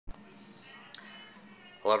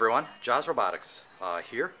Hello everyone, Jaws Robotics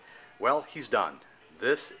here. Well, he's done.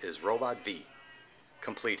 This is Robot V,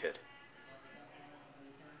 completed.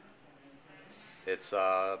 It's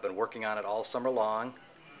been working on it all summer long.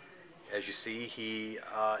 As you see, he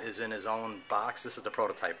is in his own box. This is the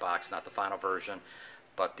prototype box, not the final version,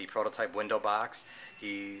 but the prototype window box.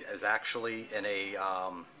 He is actually in a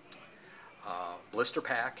blister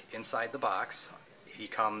pack inside the box. He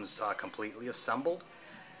comes completely assembled,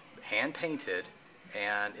 hand painted,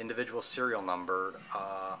 and individual serial numbered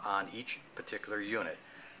on each particular unit.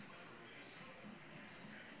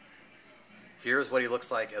 Here's what he looks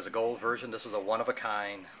like as a gold version. This is a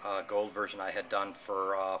one-of-a-kind gold version I had done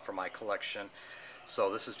for my collection. So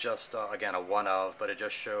this is just again a one-of, but it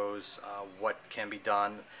just shows what can be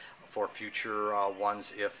done for future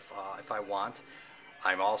ones if I want.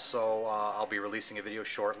 I'm also I'll be releasing a video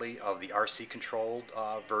shortly of the RC controlled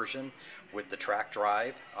version with the track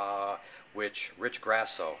drive, which Rich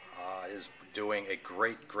Grasso is doing a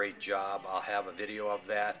great job. I'll have a video of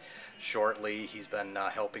that shortly. He's been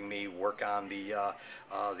helping me work on the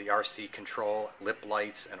RC control, lip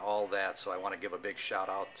lights, and all that. So I want to give a big shout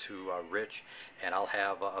out to Rich, and I'll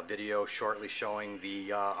have a video shortly showing the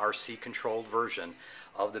RC controlled version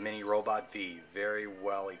of the Mini Robot V. Very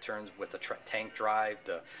well. He turns with the tank drive.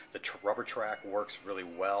 The rubber track works really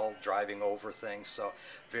well, driving over things. So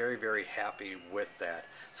very happy with that.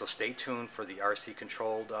 So stay tuned for the RC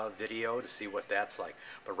controlled video to see what that's like.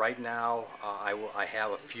 But right now I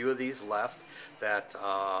have a few of these left that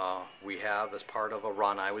we have as part of a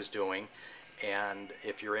run I was doing. And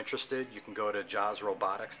if you're interested, you can go to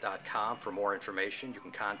jawsrobotics.com for more information. You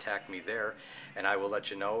can contact me there, and I will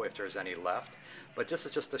let you know if there's any left. But this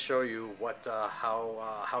is just to show you what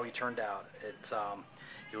how he turned out.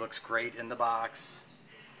 He looks great in the box.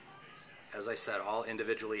 As I said, all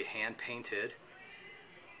individually hand painted.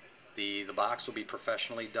 The box will be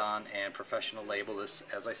professionally done and professional label. This,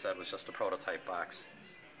 as I said, was just a prototype box.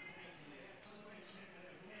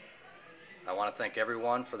 I want to thank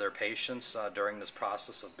everyone for their patience during this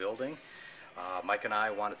process of building. Mike and I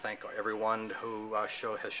want to thank everyone who has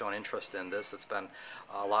shown interest in this. It's been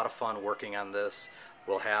a lot of fun working on this.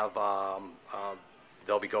 We'll have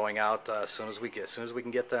they'll be going out as soon as we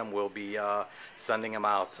can get them. We'll be sending them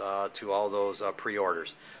out to all those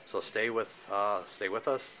pre-orders. So stay with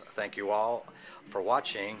us. Thank you all for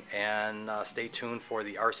watching, and stay tuned for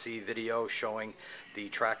the RC video showing the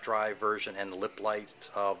track drive version and the lip light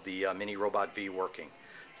of the Mini Robot V working.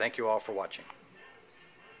 Thank you all for watching.